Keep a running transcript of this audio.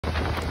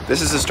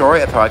This is the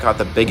story of how I caught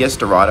the biggest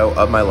Dorado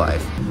of my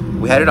life.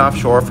 We headed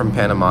offshore from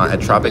Panama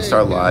at Tropic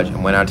Star Lodge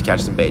and went out to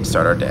catch some bait to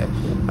start our day.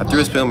 I threw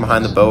a spoon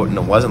behind the boat and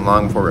it wasn't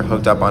long before we were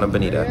hooked up on a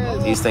bonita.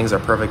 These things are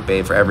perfect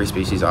bait for every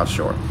species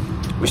offshore.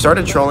 We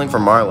started trolling for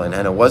marlin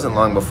and it wasn't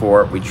long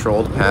before we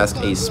trolled past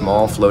a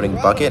small floating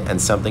bucket and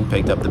something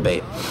picked up the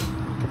bait.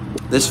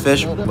 This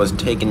fish was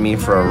taking me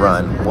for a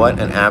run. What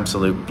an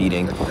absolute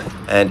beating.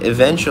 And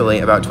eventually,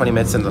 about 20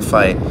 minutes into the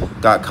fight,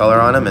 got color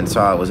on him and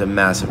saw it was a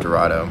massive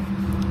Dorado.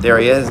 There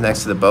he is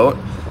next to the boat.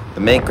 The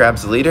mate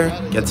grabs the leader,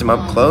 gets him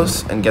up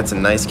close, and gets a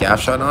nice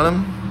gaff shot on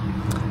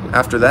him.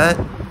 After that,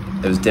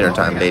 it was dinner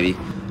time, baby.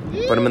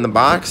 Put him in the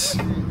box.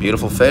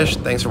 Beautiful fish.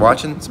 Thanks for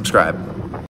watching. Subscribe.